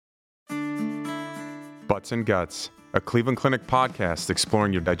Butts and Guts, a Cleveland Clinic podcast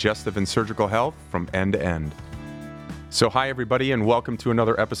exploring your digestive and surgical health from end to end. So hi everybody and welcome to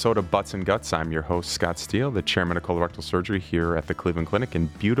another episode of Butts and Guts. I'm your host Scott Steele, the chairman of colorectal surgery here at the Cleveland Clinic in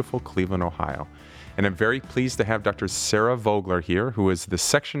beautiful Cleveland, Ohio. And I'm very pleased to have Dr. Sarah Vogler here, who is the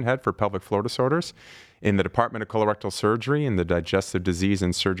section head for pelvic floor disorders in the Department of Colorectal Surgery in the Digestive Disease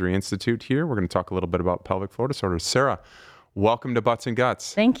and Surgery Institute here. We're going to talk a little bit about pelvic floor disorders. Sarah, welcome to Butts and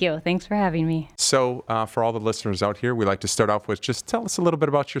Guts. Thank you. Thanks for having me. So for all the listeners out here, we like to start off with just tell us a little bit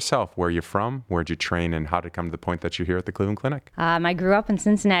about yourself, where you're from, where'd you train, and how did it come to the point that you're here at the Cleveland Clinic? I grew up in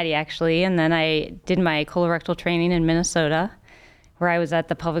Cincinnati, actually, and then I did my colorectal training in Minnesota, where I was at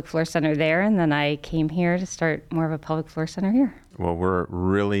the pelvic floor center there, and then I came here to start more of a pelvic floor center here. Well, we're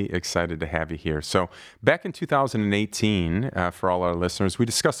really excited to have you here. So back in 2018, for all our listeners, we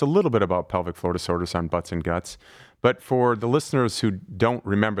discussed a little bit about pelvic floor disorders on Butts and Guts. But for the listeners who don't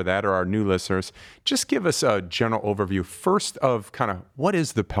remember that or our new listeners, just give us a general overview first of kind of what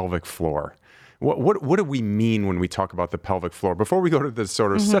is the pelvic floor? What do we mean when we talk about the pelvic floor? Before we go to the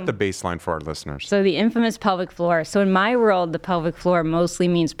disorders, set the baseline for our listeners. So the infamous pelvic floor. So in my world, the pelvic floor mostly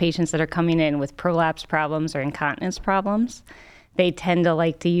means patients that are coming in with prolapse problems or incontinence problems. They tend to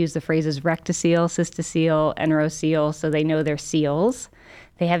like to use the phrases rectocele, cystocele, enterocele, so they know their seals.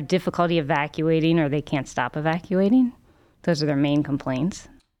 They have difficulty evacuating or they can't stop evacuating. Those are their main complaints.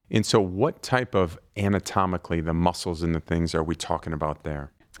 And so what type of anatomically, the muscles and the things are we talking about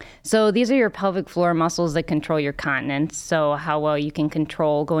there? So these are your pelvic floor muscles that control your continence. So how well you can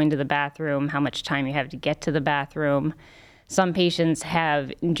control going to the bathroom, how much time you have to get to the bathroom. Some patients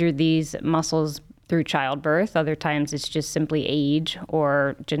have injured these muscles through childbirth. Other times it's just simply age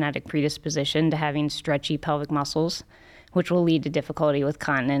or genetic predisposition to having stretchy pelvic muscles, which will lead to difficulty with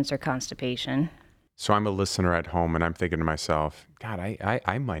continence or constipation. So I'm a listener at home and I'm thinking to myself, God,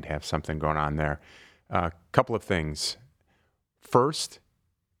 I might have something going on there. A couple of things. First,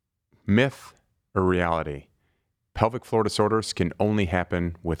 myth or reality? Pelvic floor disorders can only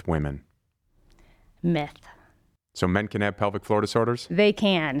happen with women. Myth. So men can have pelvic floor disorders? They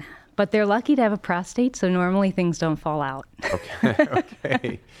can, but they're lucky to have a prostate, so normally things don't fall out.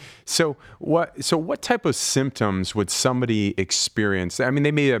 Okay. So what type of symptoms would somebody experience? I mean,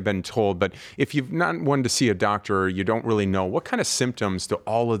 they may have been told, but if you've not wanted to see a doctor, or you don't really know, what kind of symptoms do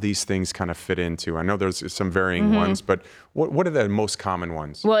all of these things kind of fit into? I know there's some varying ones, but what are the most common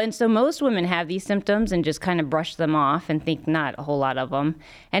ones? Well, and so most women have these symptoms and just kind of brush them off and think not a whole lot of them.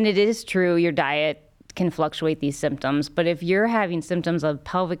 And it is true, your diet can fluctuate these symptoms, but if you're having symptoms of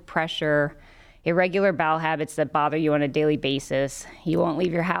pelvic pressure, irregular bowel habits that bother you on a daily basis, you won't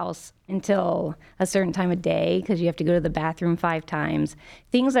leave your house until a certain time of day because you have to go to the bathroom 5 times,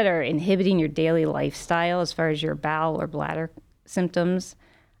 things that are inhibiting your daily lifestyle as far as your bowel or bladder symptoms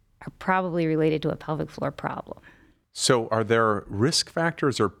are probably related to a pelvic floor problem. So are there risk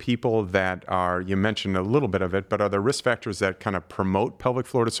factors or people that are, you mentioned a little bit of it, but are there risk factors that kind of promote pelvic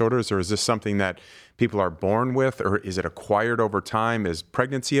floor disorders, or is this something that people are born with, or is it acquired over time? Is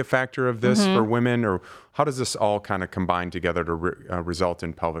pregnancy a factor of this for women, or how does this all kind of combine together to result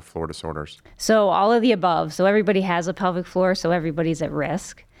in pelvic floor disorders? So all of the above. So everybody has a pelvic floor, so everybody's at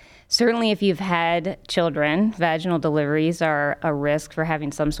risk. Certainly if you've had children, vaginal deliveries are a risk for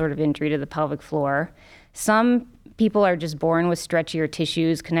having some sort of injury to the pelvic floor. Some people are just born with stretchier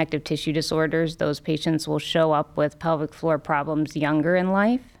tissues, connective tissue disorders. Those patients will show up with pelvic floor problems younger in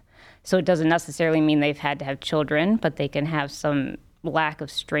life. So it doesn't necessarily mean they've had to have children, but they can have some lack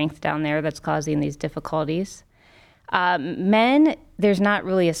of strength down there that's causing these difficulties. Men, there's not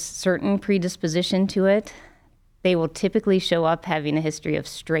really a certain predisposition to it. They will typically show up having a history of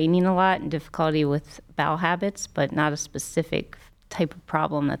straining a lot and difficulty with bowel habits, but not a specific type of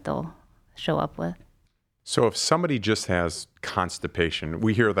problem that they'll show up with. So if somebody just has constipation,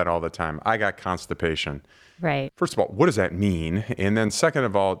 we hear that all the time. I got constipation. Right. First of all, what does that mean? And then second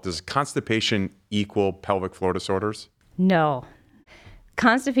of all, does constipation equal pelvic floor disorders? No.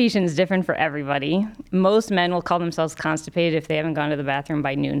 Constipation is different for everybody. Most men will call themselves constipated if they haven't gone to the bathroom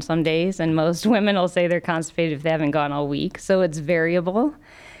by noon some days, and most women will say they're constipated if they haven't gone all week. So it's variable.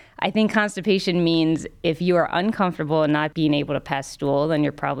 I think constipation means if you are uncomfortable and not being able to pass stool, then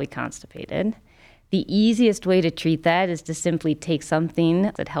you're probably constipated. The easiest way to treat that is to simply take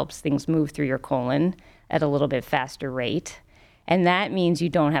something that helps things move through your colon at a little bit faster rate. And that means you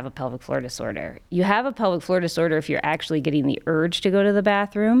don't have a pelvic floor disorder. You have a pelvic floor disorder if you're actually getting the urge to go to the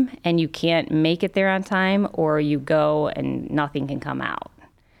bathroom and you can't make it there on time, or you go and nothing can come out.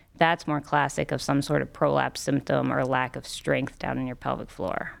 That's more classic of some sort of prolapse symptom or lack of strength down in your pelvic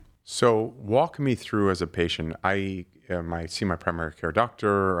floor. So walk me through as a patient. I I see my primary care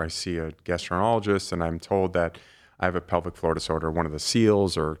doctor, or I see a gastroenterologist, and I'm told that I have a pelvic floor disorder, one of the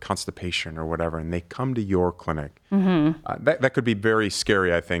SEALs or constipation or whatever, and they come to your clinic. That could be very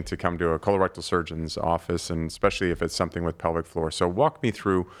scary, I think, to come to a colorectal surgeon's office, and especially if it's something with pelvic floor. So walk me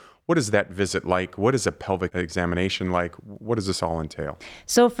through, what is that visit like? What is a pelvic examination like? What does this all entail?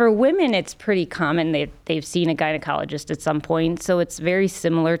 So for women, it's pretty common that they've seen a gynecologist at some point, so it's very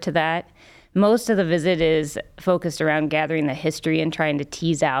similar to that. Most of the visit is focused around gathering the history and trying to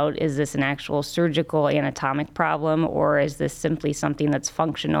tease out, is this an actual surgical anatomic problem, or is this simply something that's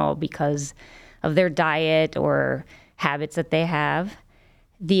functional because of their diet or habits that they have?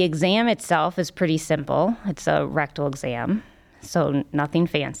 The exam itself is pretty simple. It's a rectal exam, so nothing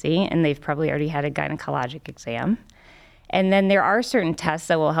fancy, and they've probably already had a gynecologic exam. And then there are certain tests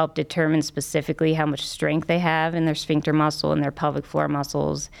that will help determine specifically how much strength they have in their sphincter muscle and their pelvic floor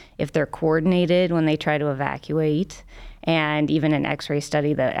muscles, if they're coordinated when they try to evacuate, and even an x-ray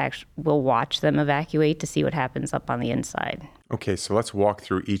study that will watch them evacuate to see what happens up on the inside. Okay, so let's walk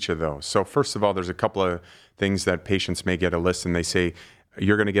through each of those. So first of all, there's a couple of things that patients may get a list, and they say,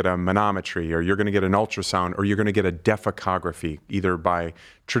 you're going to get a manometry, or you're going to get an ultrasound, or you're going to get a defecography, either by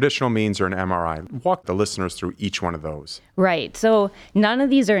traditional means or an MRI. Walk the listeners through each one of those. Right. So none of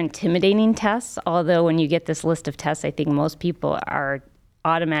these are intimidating tests, although when you get this list of tests, I think most people are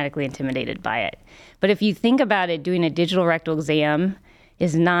automatically intimidated by it. But if you think about it, doing a digital rectal exam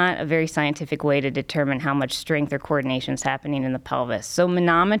is not a very scientific way to determine how much strength or coordination is happening in the pelvis. So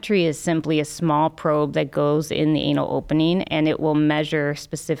manometry is simply a small probe that goes in the anal opening, and it will measure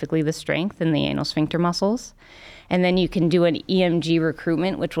specifically the strength in the anal sphincter muscles. And then you can do an EMG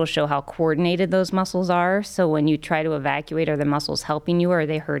recruitment, which will show how coordinated those muscles are. So when you try to evacuate, are the muscles helping you or are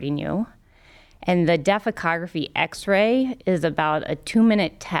they hurting you? And the defecography x-ray is about a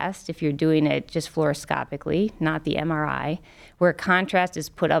 2-minute test if you're doing it just fluoroscopically, not the MRI, where contrast is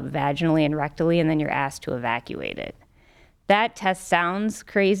put up vaginally and rectally, and then you're asked to evacuate it. That test sounds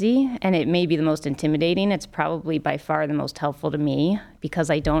crazy, and it may be the most intimidating. It's probably by far the most helpful to me because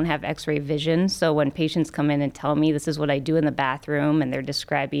I don't have x-ray vision. So when patients come in and tell me this is what I do in the bathroom, and they're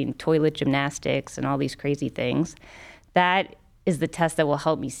describing toilet gymnastics and all these crazy things, that is the test that will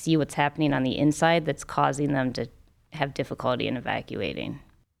help me see what's happening on the inside that's causing them to have difficulty in evacuating.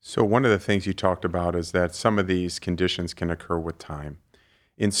 So one of the things you talked about is that some of these conditions can occur with time.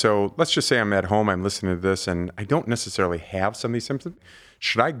 And so let's just say I'm at home, I'm listening to this, and I don't necessarily have some of these symptoms.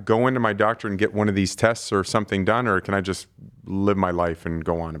 Should I go into my doctor and get one of these tests or something done, or can I just live my life and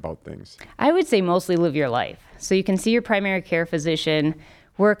go on about things? I would say mostly live your life. So you can see your primary care physician,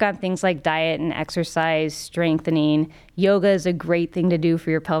 work on things like diet and exercise, strengthening. Yoga is a great thing to do for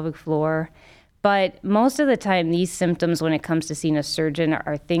your pelvic floor. But most of the time, these symptoms, when it comes to seeing a surgeon,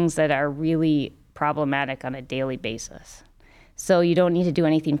 are things that are really problematic on a daily basis. So you don't need to do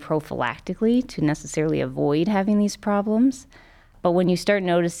anything prophylactically to necessarily avoid having these problems. But when you start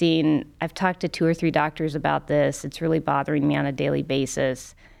noticing, I've talked to 2 or 3 doctors about this, it's really bothering me on a daily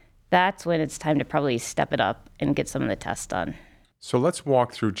basis, that's when it's time to probably step it up and get some of the tests done. So let's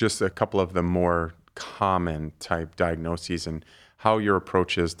walk through just a couple of the more common type diagnoses and how your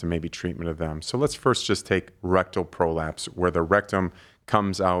approach is to maybe treatment of them. So let's first just take rectal prolapse, where the rectum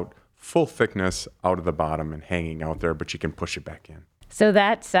comes out full thickness out of the bottom and hanging out there, but you can push it back in. So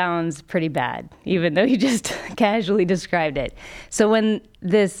that sounds pretty bad, even though you just casually described it. So when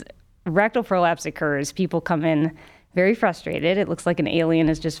this rectal prolapse occurs, people come in very frustrated. It looks like an alien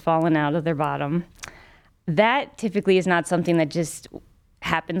has just fallen out of their bottom. That typically is not something that just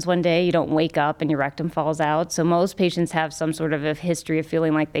happens one day. You don't wake up and your rectum falls out. So most patients have some sort of a history of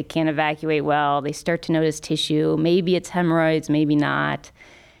feeling like they can't evacuate well. They start to notice tissue. Maybe it's hemorrhoids, maybe not.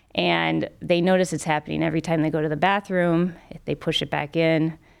 And they notice it's happening every time they go to the bathroom. They push it back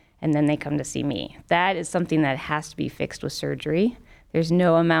in, and then they come to see me. That is something that has to be fixed with surgery. There's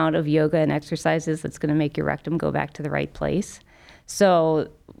no amount of yoga and exercises that's going to make your rectum go back to the right place. So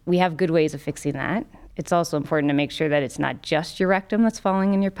we have good ways of fixing that. It's also important to make sure that it's not just your rectum that's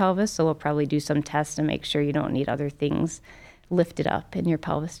falling in your pelvis. So we'll probably do some tests to make sure you don't need other things lifted up in your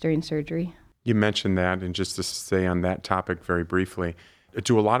pelvis during surgery. You mentioned that, and just to stay on that topic very briefly,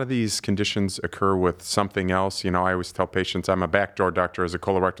 do a lot of these conditions occur with something else? You know, I always tell patients, I'm a backdoor doctor as a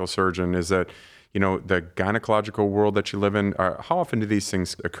colorectal surgeon, is that, you know, the gynecological world that you live in, how often do these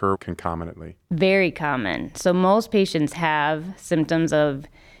things occur concomitantly? Very common. So most patients have symptoms of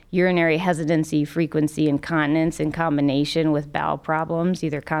urinary hesitancy, frequency, incontinence in combination with bowel problems,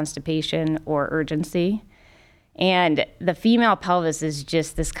 either constipation or urgency. And the female pelvis is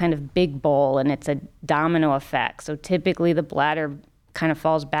just this kind of big bowl, and it's a domino effect. So typically the bladder kind of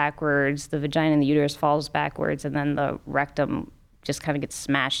falls backwards, the vagina and the uterus falls backwards, and then the rectum just kind of gets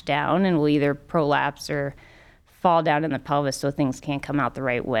smashed down and will either prolapse or fall down in the pelvis so things can't come out the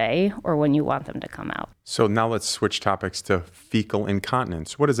right way or when you want them to come out. So now let's switch topics to fecal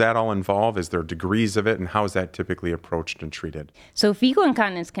incontinence. What does that all involve? Is there degrees of it, and how is that typically approached and treated? So fecal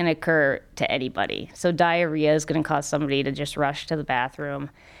incontinence can occur to anybody. So diarrhea is going to cause somebody to just rush to the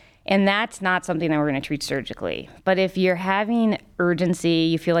bathroom. And that's not something that we're going to treat surgically. But if you're having urgency,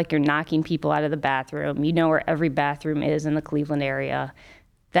 you feel like you're knocking people out of the bathroom, you know where every bathroom is in the Cleveland area,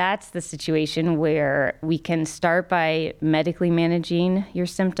 that's the situation where we can start by medically managing your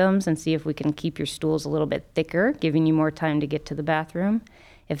symptoms and see if we can keep your stools a little bit thicker, giving you more time to get to the bathroom.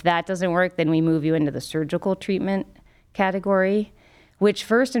 If that doesn't work, then we move you into the surgical treatment category, which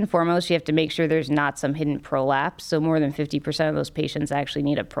first and foremost, you have to make sure there's not some hidden prolapse. So more than 50% of those patients actually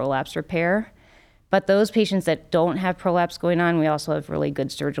need a prolapse repair. But those patients that don't have prolapse going on, we also have really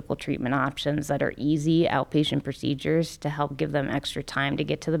good surgical treatment options that are easy outpatient procedures to help give them extra time to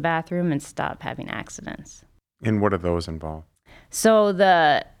get to the bathroom and stop having accidents. And what do those involve? So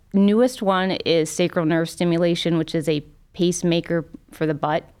the newest one is sacral nerve stimulation, which is a pacemaker for the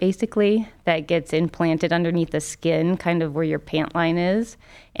butt, basically, that gets implanted underneath the skin, kind of where your pant line is.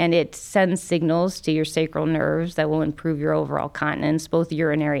 And it sends signals to your sacral nerves that will improve your overall continence, both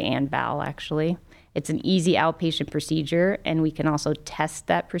urinary and bowel, actually. It's an easy outpatient procedure, and we can also test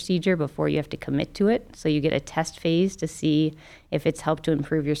that procedure before you have to commit to it. So you get a test phase to see if it's helped to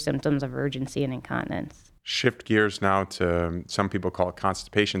improve your symptoms of urgency and incontinence. Shift gears now to, some people call it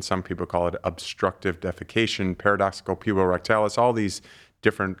constipation, some people call it obstructive defecation, paradoxical puborectalis, all these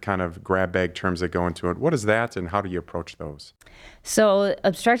different kind of grab bag terms that go into it. What is that, and how do you approach those? So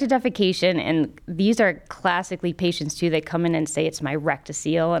obstructive defecation, and these are classically patients too, they come in and say it's my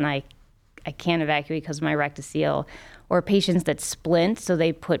rectocele and I can't evacuate because of my rectocele, or patients that splint, so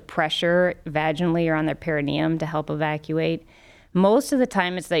they put pressure vaginally or on their perineum to help evacuate. Most of the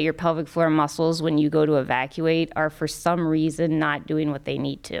time, it's that your pelvic floor muscles, when you go to evacuate, are for some reason not doing what they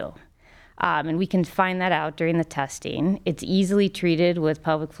need to. And we can find that out during the testing. It's easily treated with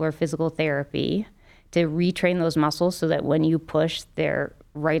pelvic floor physical therapy to retrain those muscles so that when you push, they're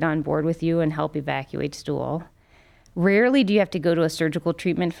right on board with you and help evacuate stool. Rarely do you have to go to a surgical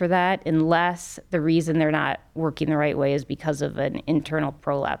treatment for that unless the reason they're not working the right way is because of an internal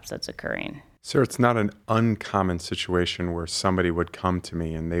prolapse that's occurring. Sir, it's not an uncommon situation where somebody would come to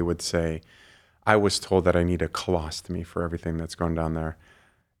me and they would say, I was told that I need a colostomy for everything that's going down there.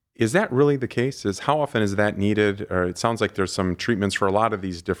 Is that really the case? How often is that needed? Or it sounds like there's some treatments for a lot of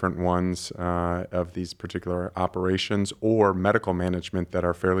these different ones of these particular operations or medical management that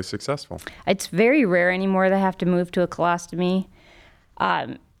are fairly successful. It's very rare anymore to have to move to a colostomy.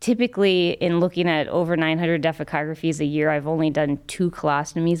 Typically, in looking at over 900 defecographies a year, I've only done 2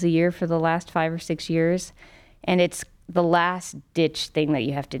 colostomies a year for the last 5 or 6 years. And it's the last ditch thing that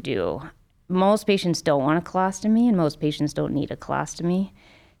you have to do. Most patients don't want a colostomy, and most patients don't need a colostomy.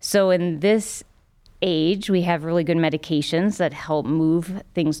 So in this age, we have really good medications that help move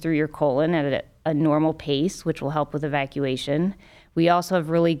things through your colon at a normal pace, which will help with evacuation. We also have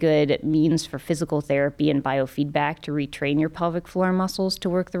really good means for physical therapy and biofeedback to retrain your pelvic floor muscles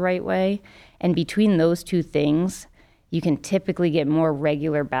to work the right way. And between those two things, you can typically get more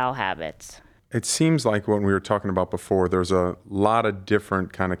regular bowel habits. It seems like what we were talking about before, there's a lot of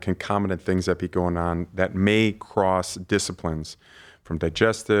different kind of concomitant things that be going on that may cross disciplines, from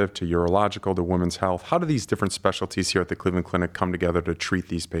digestive to urological to women's health. How do these different specialties here at the Cleveland Clinic come together to treat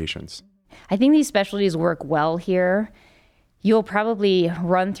these patients? I think these specialties work well here. You'll probably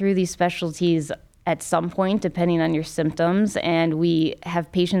run through these specialties at some point, depending on your symptoms, and we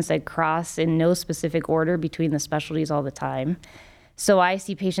have patients that cross in no specific order between the specialties all the time. So I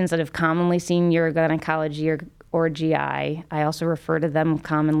see patients that have commonly seen urogynecology or GI. I also refer to them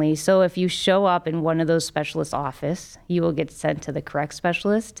commonly. So if you show up in one of those specialists' office, you will get sent to the correct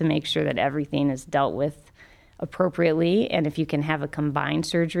specialist to make sure that everything is dealt with appropriately. And if you can have a combined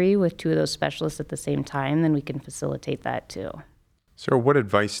surgery with 2 of those specialists at the same time, then we can facilitate that too. Sir, what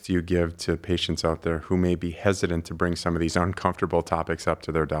advice do you give to patients out there who may be hesitant to bring some of these uncomfortable topics up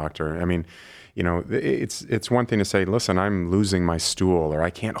to their doctor? I mean, you know, it's one thing to say, listen, I'm losing my stool, or I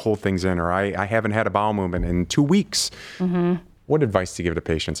can't hold things in, or I haven't had a bowel movement in 2 weeks. Mm-hmm. What advice do you give to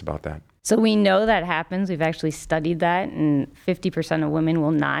patients about that? So we know that happens. We've actually studied that, and 50% of women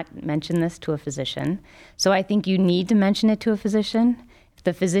will not mention this to a physician. So I think you need to mention it to a physician. If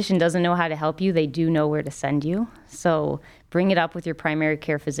the physician doesn't know how to help you, they do know where to send you. So bring it up with your primary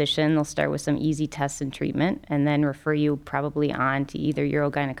care physician. They'll start with some easy tests and treatment, and then refer you probably on to either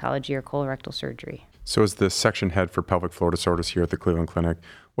urogynecology or colorectal surgery. So as the section head for pelvic floor disorders here at the Cleveland Clinic,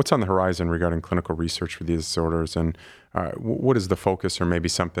 what's on the horizon regarding clinical research for these disorders? And what is the focus, or maybe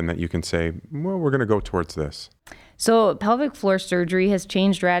something that you can say, well, we're going to go towards this? So pelvic floor surgery has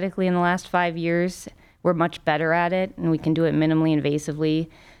changed radically in the last 5 years. We're much better at it, and we can do it minimally invasively.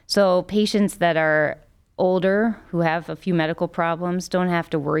 So patients that are older, who have a few medical problems, don't have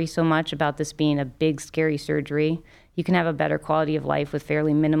to worry so much about this being a big, scary surgery. You can have a better quality of life with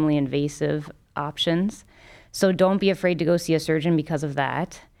fairly minimally invasive options. So don't be afraid to go see a surgeon because of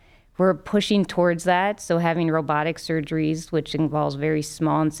that. We're pushing towards that, so having robotic surgeries, which involves very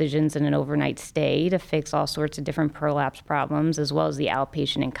small incisions and an overnight stay to fix all sorts of different prolapse problems, as well as the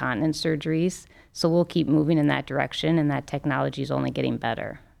outpatient incontinence surgeries. So we'll keep moving in that direction, and that technology is only getting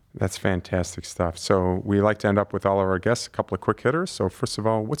better. That's fantastic stuff. So we like to end up with all of our guests, a couple of quick hitters. So first of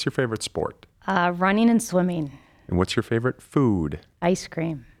all, what's your favorite sport? Running and swimming. And what's your favorite food? Ice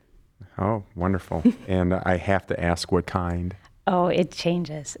cream. Oh, wonderful. And I have to ask, what kind? Oh, it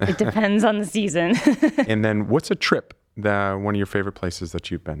changes. It depends on the season. And then what's a trip, one of your favorite places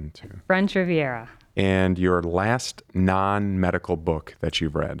that you've been to? French Riviera. And your last non-medical book that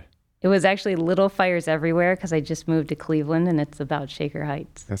you've read? It was actually Little Fires Everywhere, because I just moved to Cleveland, and it's about Shaker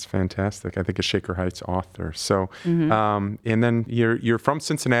Heights. That's fantastic. I think a Shaker Heights author. So, and then you're from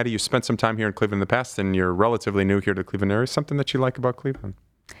Cincinnati. You spent some time here in Cleveland in the past, and you're relatively new here to the Cleveland area. Something that you like about Cleveland?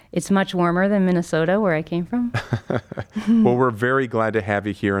 It's much warmer than Minnesota, where I came from. Well, we're very glad to have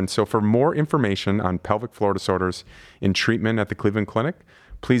you here. And so for more information on pelvic floor disorders in treatment at the Cleveland Clinic,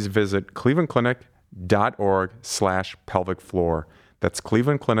 please visit clevelandclinic.org/pelvic floor. That's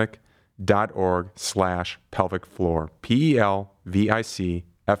clevelandclinic.org/pelvic floor,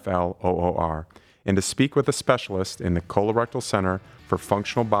 PELVICFLOOR. And to speak with a specialist in the Colorectal Center for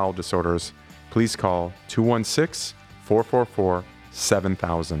Functional Bowel Disorders, please call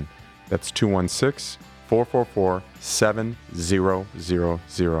 216-444-7000. That's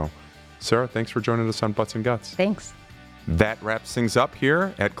 216-444-7000. Sarah, thanks for joining us on Butts and Guts. Thanks. That wraps things up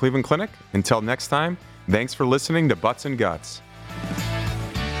here at Cleveland Clinic. Until next time, thanks for listening to Butts and Guts.